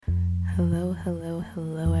Hello,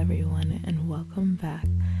 everyone, and welcome back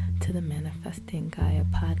to the Manifesting Gaia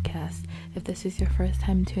podcast. If this is your first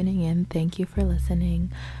time tuning in, thank you for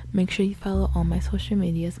listening. Make sure you follow all my social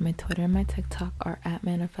medias. My Twitter and my TikTok are at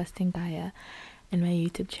Manifesting Gaia, and my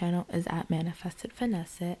YouTube channel is at Manifested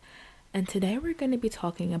Finesse. And today we're going to be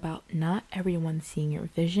talking about not everyone seeing your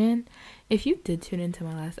vision. If you did tune into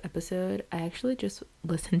my last episode, I actually just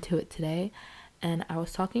listened to it today, and I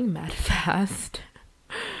was talking mad fast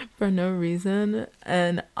for no reason,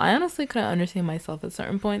 and I honestly couldn't understand myself at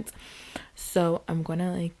certain points, so I'm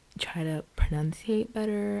gonna try to pronunciate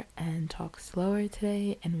better and talk slower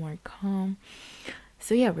today and more calm.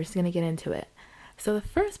 So yeah, we're just gonna get into it. So the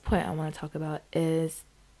first point I want to talk about is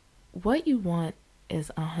what you want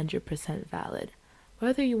is 100% valid.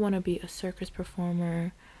 Whether you want to be a circus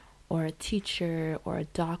performer or a teacher or a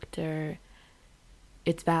doctor,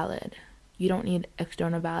 it's valid. You don't need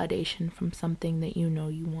external validation from something that you know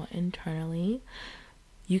you want internally.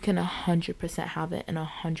 You can 100% have it and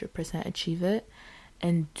 100% achieve it,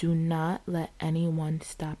 and do not let anyone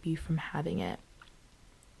stop you from having it.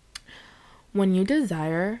 When you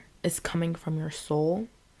desire is coming from your soul,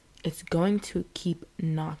 it's going to keep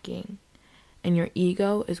knocking, and your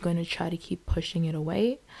ego is going to try to keep pushing it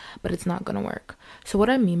away, but it's not going to work. So what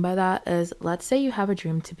I mean by that is, let's say you have a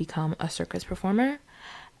dream to become a circus performer,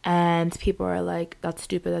 and people are like, that's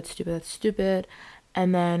stupid.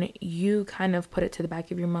 And then you kind of put it to the back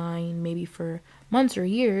of your mind, maybe for months or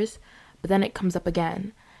years, but then it comes up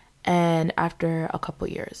again, and after a couple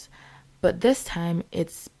years. But this time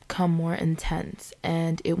it's become more intense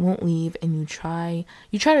and it won't leave, and you try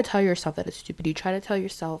to tell yourself that it's stupid. You try to tell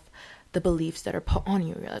yourself the beliefs that are put on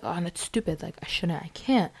you. You're like, oh, it's stupid, like I shouldn't, I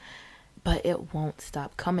can't. But it won't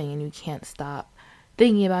stop coming, and you can't stop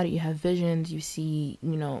thinking about it. You have visions, you see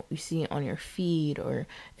it on your feed, or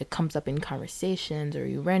it comes up in conversations, or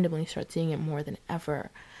you randomly start seeing it more than ever.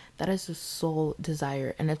 That is a soul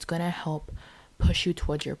desire, and it's going to help push you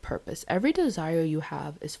towards your purpose. Every desire you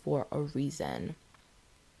have is for a reason,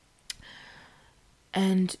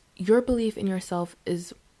 and your belief in yourself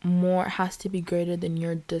has to be greater than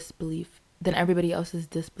your disbelief, than everybody else's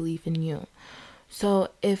disbelief in you. So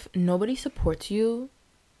if nobody supports you,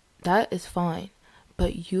 that is fine.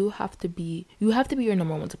 But you have to be your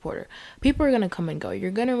number one supporter. People are gonna come and go. You're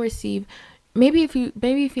gonna receive, maybe if you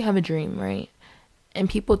have a dream, right, and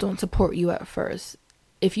people don't support you at first,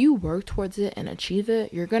 if you work towards it and achieve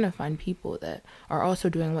it, you're gonna find people that are also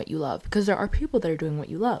doing what you love, because there are people that are doing what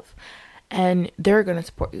you love, and they're gonna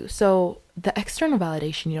support you. So the external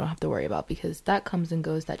validation you don't have to worry about, because that comes and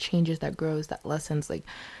goes, that changes, that grows, that lessens.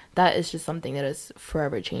 That is just something that is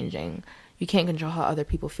forever changing. You can't control how other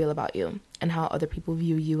people feel about you, and how other people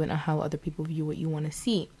view you, and how other people view what you want to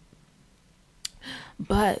see.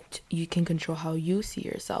 But you can control how you see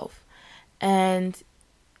yourself. And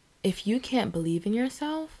if you can't believe in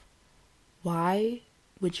yourself, why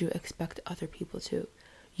would you expect other people to?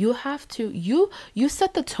 You have to, you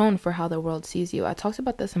set the tone for how the world sees you. I talked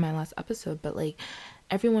about this in my last episode, but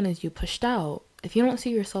everyone is you pushed out. If you don't see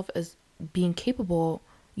yourself as being capable,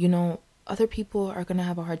 other people are going to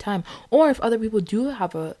have a hard time. Or if other people do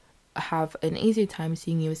have an easy time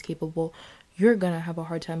seeing you as capable, you're going to have a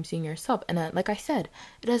hard time seeing yourself. And like I said,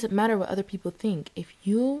 it doesn't matter what other people think. If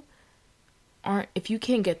you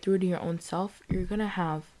can't get through to your own self, you're going to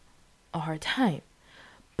have a hard time.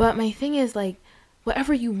 But my thing is,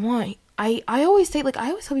 whatever you want, I always say, I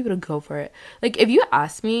always tell people to go for it. If you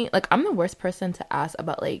ask me, I'm the worst person to ask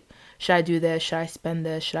about, should I do this? Should I spend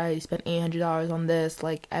this? Should I spend $800 on this?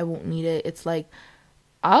 I won't need it. It's I'll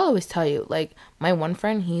always tell you, my one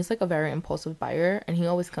friend, he's a very impulsive buyer, and he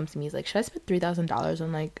always comes to me, he's like, should I spend $3,000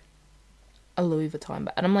 on a Louis Vuitton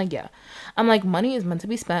bag? And I'm like, yeah. I'm like, money is meant to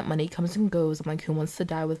be spent. Money comes and goes. I'm like, who wants to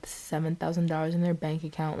die with $7,000 in their bank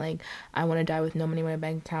account? I want to die with no money in my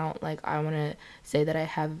bank account. I want to say that I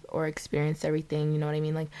have or experienced everything. You know what I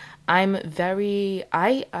mean? I'm very,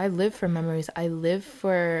 I live for memories. I live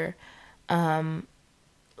for, I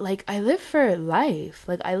live for life.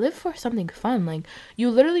 I live for something fun. You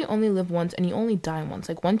literally only live once, and you only die once.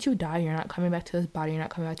 Once you die, you're not coming back to this body. You're not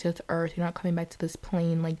coming back to this earth. You're not coming back to this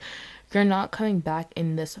plane. You're not coming back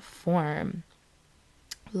in this form.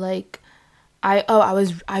 I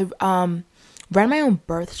ran my own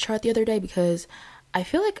birth chart the other day, because I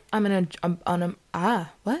feel like I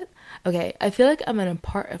feel like I'm in a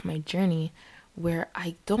part of my journey where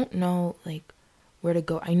I don't know where to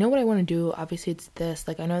go. I know what I want to do. Obviously it's this,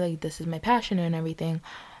 I know this is my passion and everything,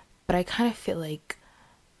 but I kind of feel like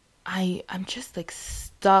I'm just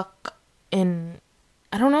stuck in,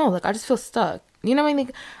 I don't know, I just feel stuck. You know what I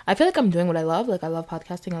mean? I feel like I'm doing what I love. I love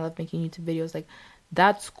podcasting. I love making YouTube videos.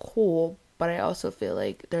 that's cool, but I also feel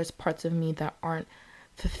like there's parts of me that aren't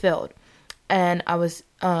fulfilled. And I was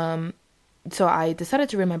so I decided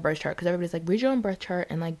to read my birth chart, because everybody's like, read your own birth chart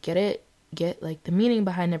and like get like the meaning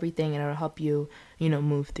behind everything, and it'll help you,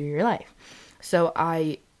 move through your life. So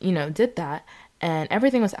I, did that, and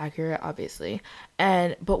everything was accurate, obviously.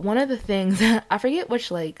 But one of the things, I forget which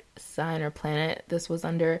like sign or planet this was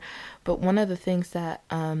under, but one of the things that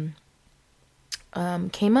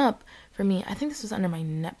came up for me, I think this was under my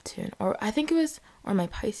Neptune, or I think it was, or my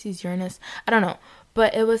Pisces, Uranus, I don't know,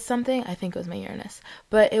 but it was something, I think it was my Uranus,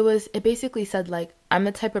 but it basically said like, I'm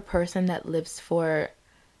the type of person that lives for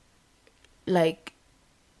like,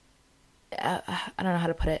 I don't know how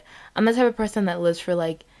to put it, I'm the type of person that lives for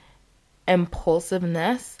like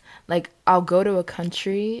impulsiveness. Like, I'll go to a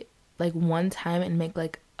country like one time and make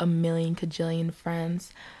like a million kajillion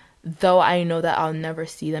friends, though I know that I'll never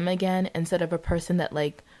see them again, instead of a person that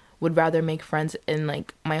like would rather make friends in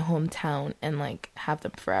like my hometown and like have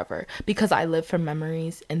them forever, because I live for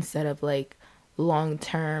memories instead of like long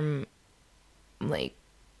term, like,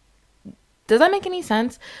 does that make any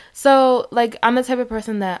sense? So like, I'm the type of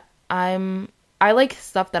person that I like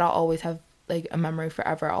stuff that I'll always have like a memory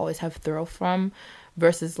forever, I always have thrill from,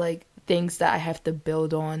 versus like things that I have to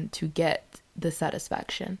build on to get the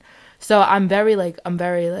satisfaction. So I'm a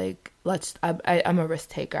risk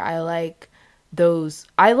taker. I like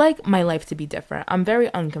my life to be different. I'm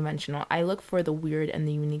very unconventional. I look for the weird and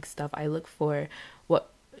the unique stuff. I look for what,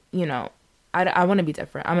 I want to be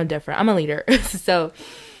different. I'm a leader. So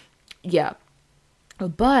yeah.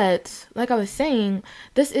 But like I was saying,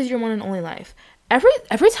 this is your one and only life.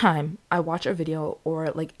 Every time I watch a video or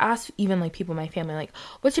like ask even like people in my family, like,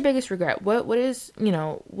 what's your biggest regret? What is,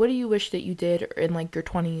 what do you wish that you did in like your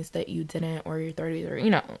 20s that you didn't, or your 30s,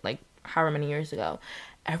 or like however many years ago?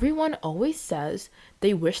 Everyone always says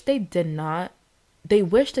they wish they did not, they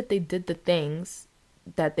wish that they did the things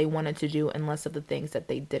that they wanted to do and less of the things that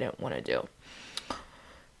they didn't want to do.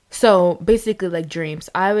 So basically, like dreams,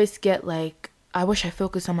 I always get like, I wish I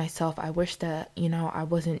focused on myself. I wish that, I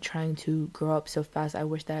wasn't trying to grow up so fast. I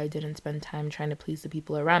wish that I didn't spend time trying to please the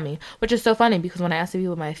people around me, which is so funny because when I ask the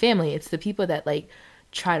people in my family, it's the people that like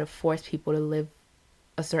try to force people to live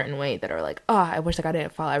a certain way that are like, oh, I wish like I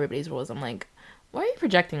didn't follow everybody's rules. I'm like, why are you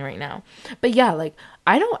projecting right now? But yeah, like,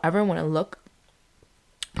 I don't ever want to look,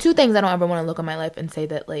 two things I don't ever want to look at my life and say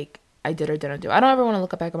that like I did or didn't do. I don't ever want to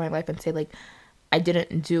look back at my life and say like I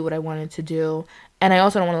didn't do what I wanted to do. And I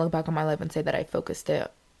also don't want to look back on my life and say that I focused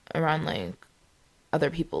it around like other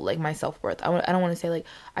people, like my self-worth. I don't want to say like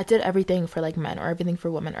I did everything for like men or everything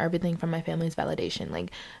for women or everything for my family's validation,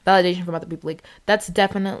 like validation from other people. Like that's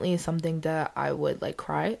definitely something that I would like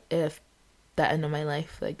cry if that end of my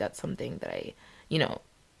life, like that's something that I,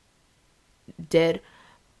 did.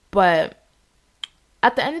 But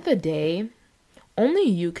at the end of the day, only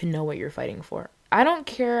you can know what you're fighting for. I don't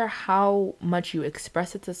care how much you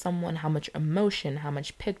express it to someone, how much emotion, how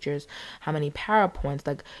much pictures, how many PowerPoints.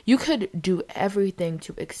 Like, you could do everything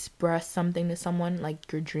to express something to someone,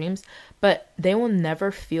 like your dreams, but they will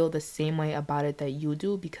never feel the same way about it that you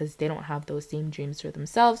do because they don't have those same dreams for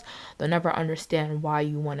themselves. They'll never understand why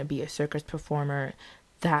you want to be a circus performer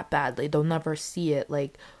that badly. They'll never see it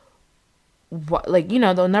like,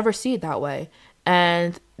 they'll never see it that way.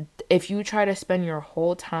 And if you try to spend your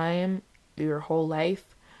whole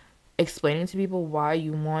life explaining to people why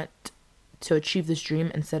you want to achieve this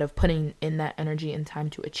dream instead of putting in that energy and time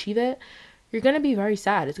to achieve it, you're going to be very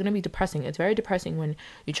sad. It's going to be depressing. It's very depressing when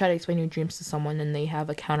you try to explain your dreams to someone and they have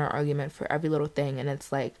a counter argument for every little thing. And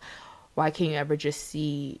it's like, why can't you just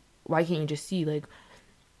see like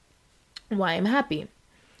why I'm happy,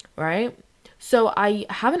 right? So I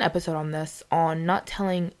have an episode on this, on not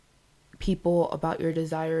telling people about your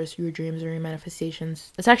desires, your dreams, or your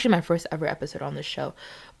manifestations. It's actually my first ever episode on this show.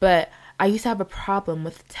 But I used to have a problem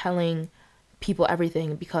with telling people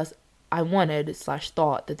everything because I wanted /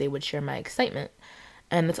 thought that they would share my excitement.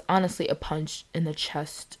 And it's honestly a punch in the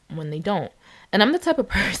chest when they don't. And I'm the type of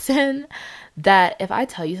person that if I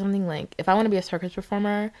tell you something, like if I want to be a circus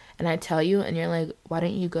performer and I tell you and you're like, why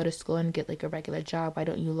don't you go to school and get like a regular job? Why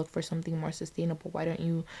don't you look for something more sustainable? Why don't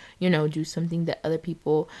you, do something that other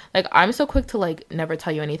people, like, I'm so quick to like never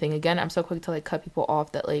tell you anything again. I'm so quick to like cut people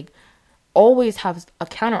off that like always have a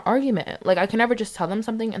counter argument. Like I can never just tell them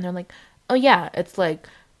something and they're like, oh yeah, it's like,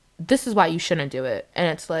 this is why you shouldn't do it. And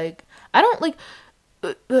it's like, I don't like,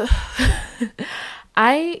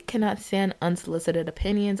 I cannot stand unsolicited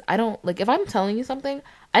opinions. I don't like, if I'm telling you something,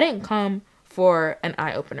 I didn't come for an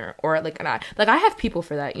eye opener or like I have people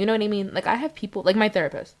for that. You know what I mean? Like I have people like my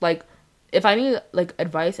therapist. Like if I need like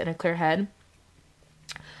advice and a clear head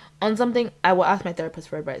on something, I will ask my therapist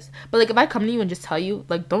for advice. But like if I come to you and just tell you,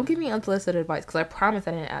 like, don't give me unsolicited advice, because I promise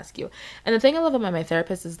I didn't ask you. And the thing I love about my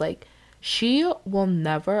therapist is like, she will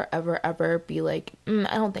never ever ever be like,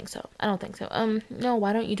 I don't think so, I don't think so, no,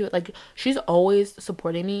 why don't you do it? Like, she's always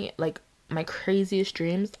supporting me. Like, my craziest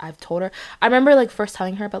dreams, I've told her. I remember like first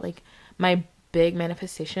telling her about like my big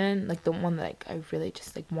manifestation, like the one that like I really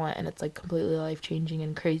just like want, and it's like completely life changing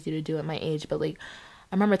and crazy to do at my age. But like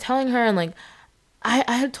I remember telling her, and like I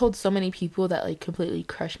had told so many people that like completely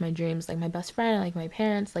crushed my dreams, like my best friend, like my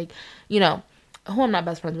parents, like, you know, who I'm not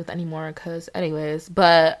best friends with anymore, because anyways,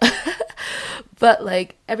 but but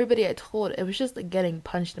like everybody I told, it was just like getting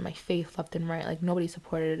punched in my face left and right. Like nobody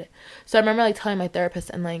supported it. So I remember like telling my therapist,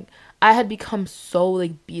 and like I had become so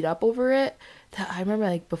like beat up over it that I remember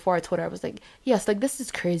like before I told her, I was like, yes, like this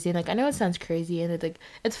is crazy, and like I know it sounds crazy, and it's like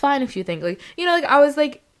it's fine if you think, like, you know, like I was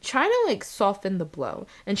like trying to like soften the blow.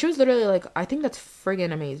 And she was literally like, I think that's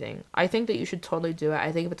friggin' amazing. I think that you should totally do it.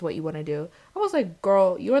 I think if it's what you want to do. I was like,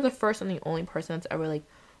 girl, you are the first and the only person that's ever like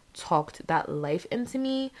talked that life into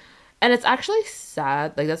me. And it's actually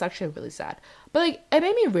sad. Like, that's actually really sad. But like it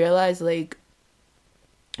made me realize like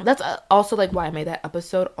that's also like why I made that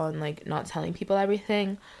episode on like not telling people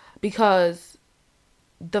everything, because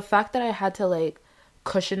the fact that I had to like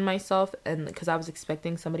cushion myself, and because I was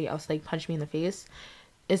expecting somebody else to like punch me in the face,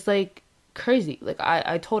 is like crazy. Like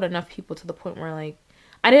I told enough people to the point where like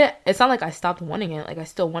I didn't, it's not like I stopped wanting it, like I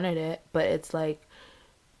still wanted it, but it's like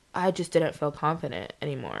I just didn't feel confident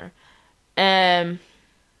anymore. And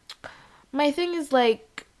my thing is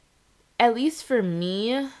like, at least for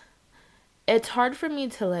me, it's hard for me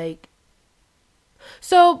to like,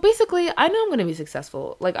 so basically I know I'm gonna be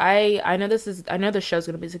successful. Like I know this is, I know the show's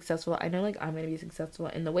gonna be successful. I know like I'm gonna be successful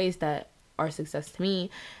in the ways that are success to me.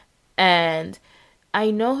 And I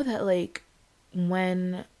know that like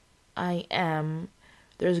when I am,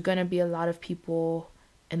 there's gonna be a lot of people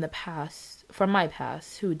in the past, from my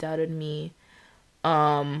past, who doubted me,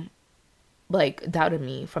 um like doubted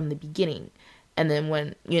me from the beginning. And then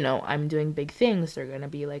when, you know, I'm doing big things, they're gonna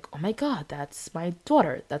be like, oh my god, that's my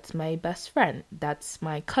daughter, that's my best friend, that's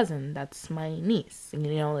my cousin, that's my niece. And,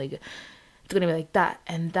 you know, like it's gonna be like that.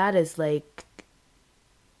 And that is like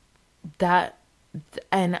that.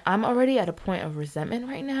 And I'm already at a point of resentment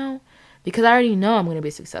right now, because I already know I'm gonna be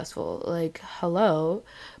successful. Like, hello.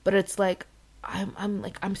 But it's like I'm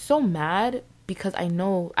like, I'm so mad, because I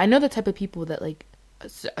know the type of people that like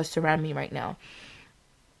surround me right now.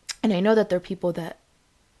 And I know that there are people that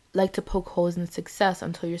like to poke holes in success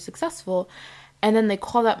until you're successful, and then they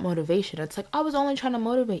call that motivation. It's like, I was only trying to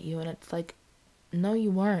motivate you. And it's like, no,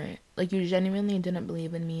 you weren't. Like, you genuinely didn't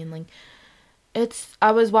believe in me. And like, it's,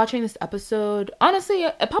 I was watching this episode, honestly,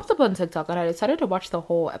 it popped up on TikTok, and I decided to watch the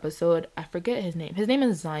whole episode. I forget his name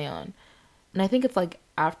is Zion, and I think it's like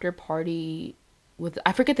After Party with,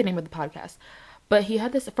 I forget the name of the podcast. But he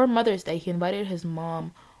had this, for Mother's Day, he invited his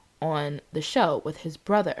mom on the show with his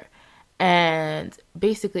brother. And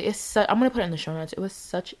basically I'm gonna put it in the show notes. It was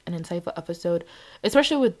such an insightful episode,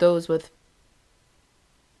 especially with those with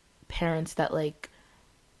parents that like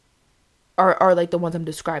are like the ones I'm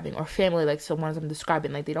describing, or family like the ones I'm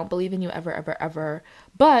describing. Like, they don't believe in you ever, ever, ever.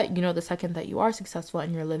 But, you know, the second that you are successful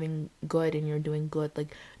and you're living good and you're doing good,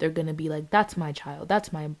 like, they're gonna be like, that's my child,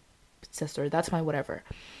 that's my sister, that's my whatever.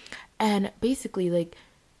 And basically, like,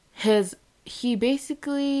 he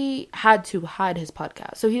basically had to hide his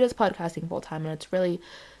podcast. So he does podcasting full time, and it's really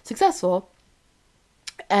successful.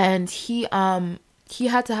 And he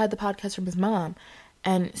had to hide the podcast from his mom.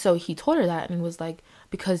 And so he told her that, and he was like,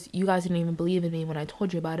 because you guys didn't even believe in me when I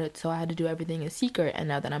told you about it, so I had to do everything in secret. And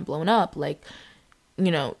now that I'm blown up, like,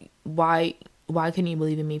 you know, why couldn't you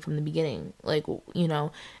believe in me from the beginning? Like, you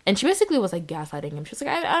know. And she basically was like gaslighting him. She was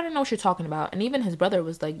like, I don't know what you're talking about. And even his brother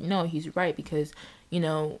was like, no, he's right, because, you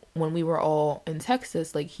know, when we were all in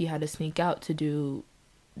Texas, like, he had to sneak out to do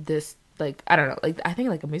this, like, I don't know, like, I think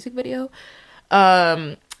like a music video.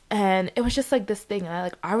 And it was just like this thing,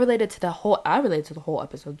 and I related to the whole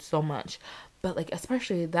episode so much. But like,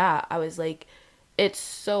 especially that, I was like, it's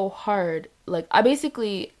so hard. Like, I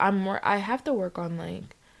have to work on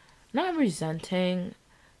like not resenting,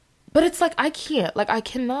 but it's like I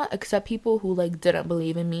cannot accept people who like didn't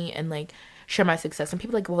believe in me and like share my success. And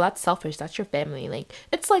people like, well, that's selfish, that's your family. Like,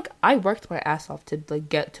 it's like, I worked my ass off to like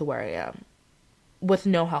get to where I am, with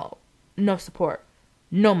no help, no support,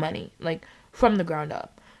 no money, like, from the ground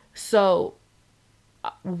up. So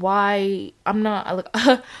why, I'm not like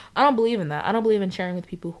I don't believe in that. I don't believe in sharing with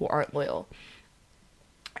people who aren't loyal.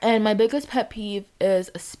 And my biggest pet peeve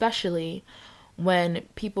is especially when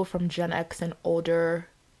people from Gen X and older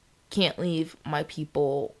can't leave my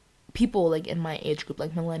people people like in my age group,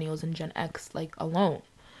 like millennials and Gen X, like alone.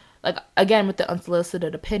 Like, again, with the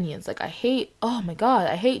unsolicited opinions, like, oh my god,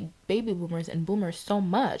 I hate baby boomers and boomers so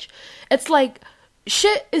much. It's like,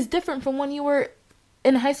 shit is different from when you were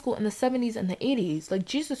in high school in the 70s and the 80s. Like,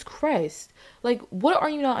 Jesus Christ. Like, what are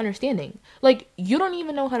you not understanding? Like, you don't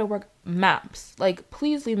even know how to work maps. Like,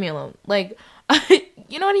 please leave me alone. Like,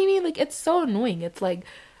 you know what I mean? Like, it's so annoying. It's like,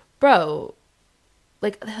 bro,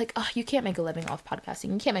 like oh, you can't make a living off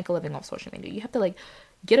podcasting. You can't make a living off social media. You have to like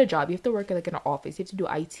get a job. You have to work like in an office. You have to do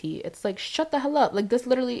IT. It's like, shut the hell up. Like, this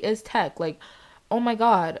literally is tech. Like, oh my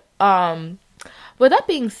god. With that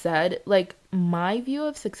being said, like, my view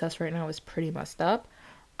of success right now is pretty messed up.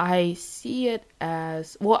 I see it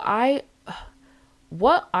as, well,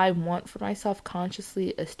 what I want for myself consciously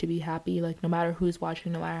is to be happy, like, no matter who's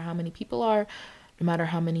watching, no matter how many people are, no matter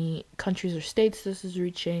how many countries or states this is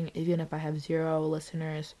reaching, even if I have 0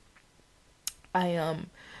 listeners, I'm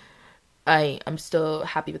still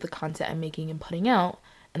happy with the content I'm making and putting out,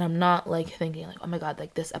 and I'm not like thinking like, oh my god,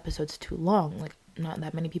 like this episode's too long, like not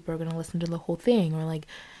that many people are gonna listen to the whole thing, or like,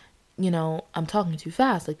 you know, I'm talking too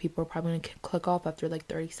fast, like people are probably gonna click off after like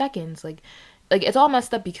 30 seconds, like it's all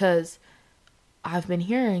messed up because I've been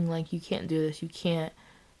hearing like, you can't do this, you can't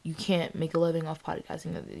make a living off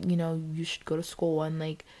podcasting, you know, you should go to school and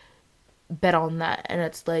like bet on that. And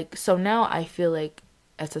it's like, so now I feel like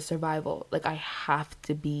it's a survival, like I have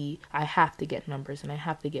to get numbers, and I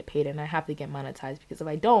have to get paid, and I have to get monetized, because if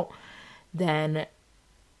I don't, then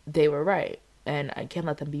they were right, and I can't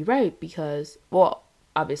let them be right, because, well,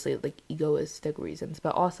 obviously like egoistic reasons,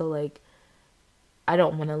 but also like I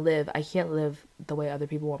can't live the way other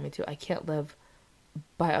people want me to. I can't live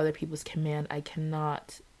by other people's command. I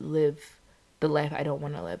cannot live the life I don't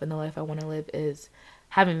want to live. And the life I want to live is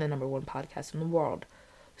having the #1 podcast in the world.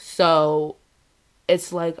 So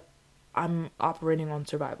it's like I'm operating on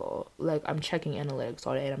survival. Like, I'm checking analytics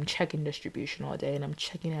all day, and I'm checking distribution all day, and I'm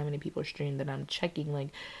checking how many people streamed, and I'm checking like,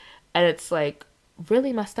 and it's like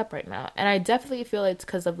really messed up right now. And I definitely feel it's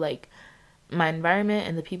because of like my environment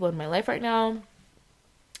and the people in my life right now.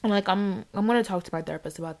 And like I'm gonna talk to my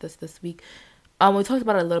therapist about this week. We talked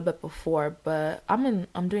about it a little bit before, but I'm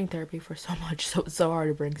doing therapy for so much, so it's so hard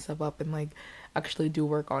to bring stuff up and like actually do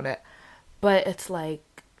work on it. But it's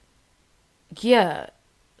like, yeah,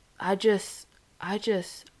 I just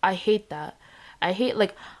I hate that. I hate,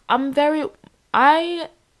 like, I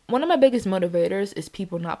one of my biggest motivators is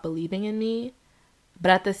people not believing in me, but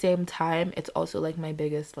at the same time, it's also like my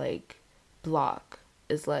biggest like block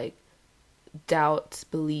is like doubts,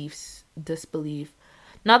 beliefs, disbelief.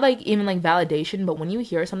 Not like even like validation, but when you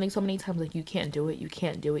hear something so many times, like, you can't do it, you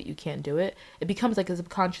can't do it, you can't do it, it becomes like a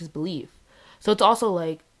subconscious belief. So it's also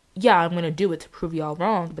like, yeah, I'm gonna do it to prove y'all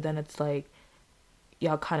wrong, but then it's like,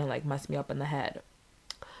 y'all kind of like mess me up in the head.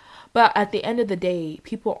 But at the end of the day,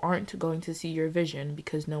 people aren't going to see your vision,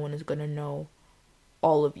 because no one is going to know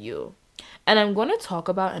all of you. And I'm going to talk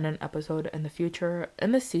about in an episode in the future,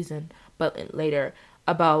 in this season, but later,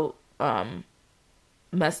 about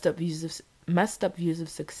messed up views of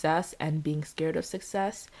success and being scared of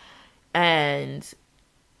success. And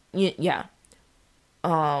yeah,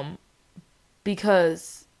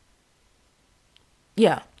 because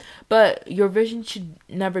yeah, but your vision should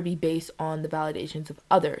never be based on the validations of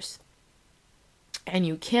others. And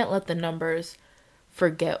you can't let the numbers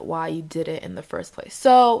forget why you did it in the first place.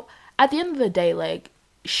 So at the end of the day, like,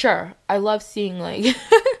 sure, I love seeing like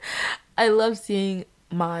I love seeing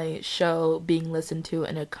my show being listened to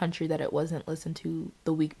in a country that it wasn't listened to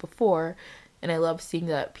the week before, and I love seeing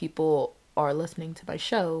that people are listening to my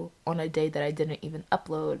show on a day that I didn't even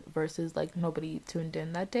upload, versus like nobody tuned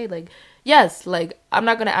in that day. Like, yes, like, I'm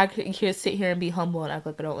not gonna sit here and be humble and act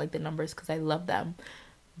like I don't like the numbers, because I love them.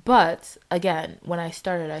 But again, when I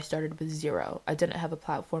started with 0. I didn't have a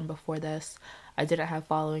platform before this. I didn't have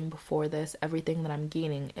following before this. Everything that I'm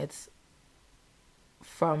gaining, it's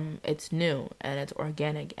new, and it's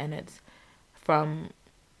organic, and it's from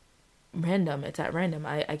random. It's at random.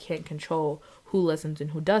 I can't control who listens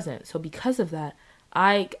and who doesn't. So because of that,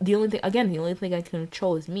 the only thing I can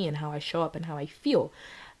control is me and how I show up and how I feel.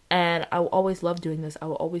 And I will always love doing this. I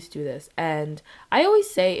will always do this. And I always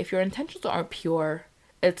say, if your intentions aren't pure,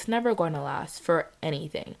 it's never going to last for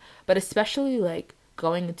anything. But especially like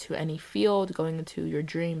going into any field, going into your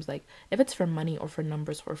dreams, like if it's for money or for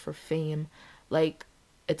numbers or for fame, like,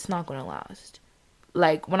 it's not going to last.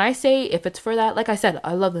 Like, when I say if it's for that, like I said,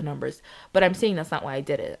 I love the numbers, but I'm saying that's not why I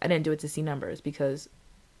did it. I didn't do it to see numbers, because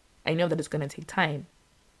I know that it's going to take time.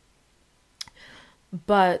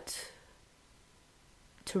 But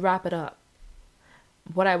to wrap it up,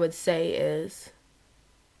 what I would say is,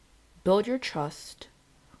 build your trust,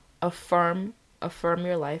 affirm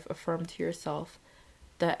your life, affirm to yourself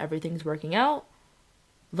that everything's working out.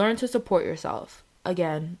 Learn to support yourself.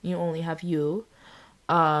 Again, you only have you.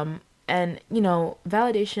 And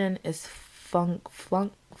validation is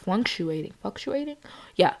fluctuating.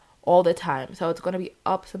 Yeah, all the time. So it's going to be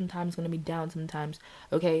up sometimes, going to be down sometimes.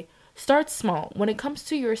 Okay, start small. When it comes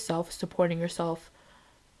to yourself, supporting yourself,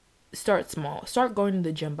 start small. Start going to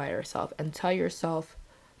the gym by yourself and tell yourself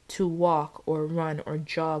to walk or run or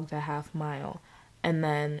jog the half mile, and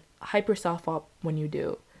then hype yourself up when you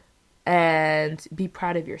do, and be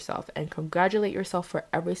proud of yourself and congratulate yourself for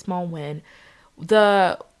every small win.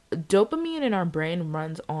 The dopamine in our brain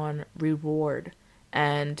runs on reward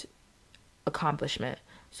and accomplishment.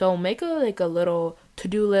 So make a little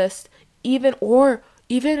to-do list, even when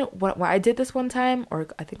I did this one time, or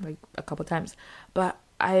I think like a couple times, but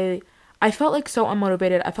I felt like so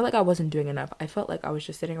unmotivated. I felt like I wasn't doing enough. I felt like I was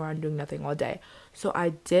just sitting around doing nothing all day. So I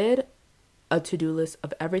did a to-do list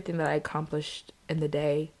of everything that I accomplished in the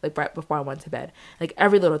day, like right before I went to bed. Like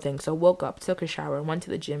every little thing. So woke up, took a shower, went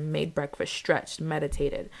to the gym, made breakfast, stretched,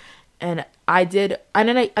 meditated. And I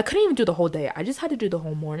couldn't even do the whole day. I just had to do the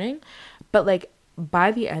whole morning. But like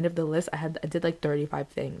by the end of the list, I did like 35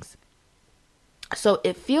 things. So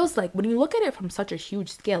it feels like when you look at it from such a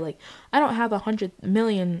huge scale, like I don't have 100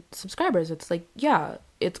 million subscribers. It's like, yeah,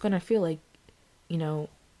 it's going to feel like, you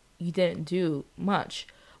didn't do much.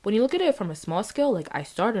 When you look at it from a small scale, like I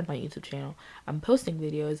started my YouTube channel, I'm posting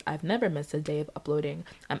videos, I've never missed a day of uploading,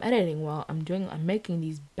 I'm editing well, I'm making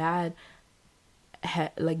these badass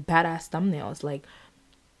thumbnails. Like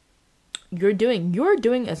you're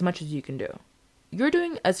doing as much as you can do. You're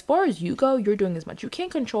doing, as far as you go, you're doing as much. You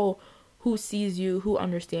can't control who sees you, who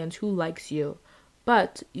understands, who likes you,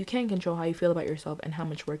 but you can control how you feel about yourself and how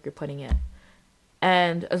much work you're putting in.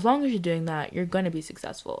 And as long as you're doing that, you're going to be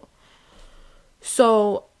successful.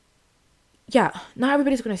 So yeah, not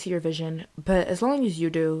everybody's going to see your vision, but as long as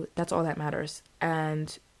you do, that's all that matters.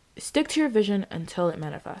 And stick to your vision until it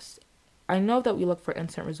manifests. I know that we look for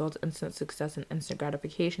instant results, instant success, and instant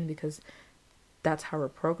gratification because that's how we're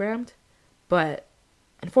programmed. But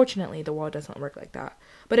unfortunately, the world doesn't work like that.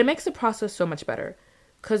 But it makes the process so much better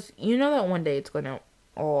because you know that one day it's going to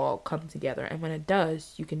all come together. And when it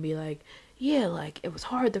does, you can be like, yeah, like it was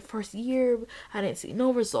hard the first year. I didn't see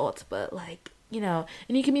no results, but like, and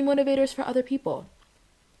you can be motivators for other people.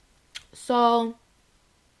 So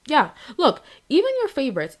yeah, look, even your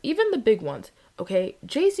favorites, even the big ones, okay?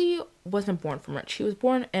 Jay-Z wasn't born from rich. He was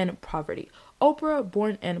born in poverty. Oprah,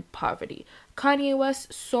 born in poverty. Kanye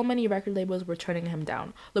West, so many record labels were turning him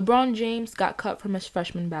down. LeBron James got cut from his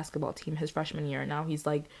freshman basketball team his freshman year. Now he's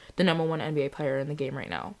like the number one NBA player in the game right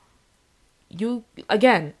now. Not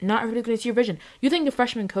everybody's going to see your vision. You think the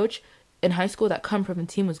freshman coach in high school that come from the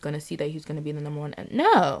team was going to see that he's going to be the number one?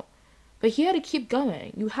 No. But he had to keep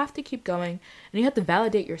going. You have to keep going, and you have to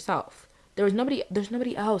validate yourself. There's nobody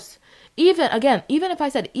else. Even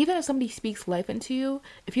if somebody speaks life into you,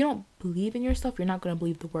 if you don't believe in yourself, you're not going to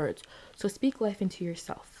believe the words. So speak life into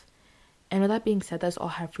yourself. And with that being said, that's all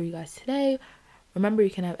I have for you guys today. Remember,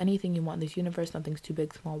 you can have anything you want in this universe. Nothing's too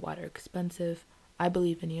big, small, wide, or expensive. I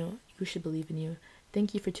believe in you. You should believe in you.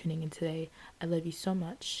 Thank you for tuning in today. I love you so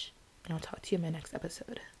much. And I'll talk to you in my next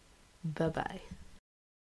episode. Bye-bye.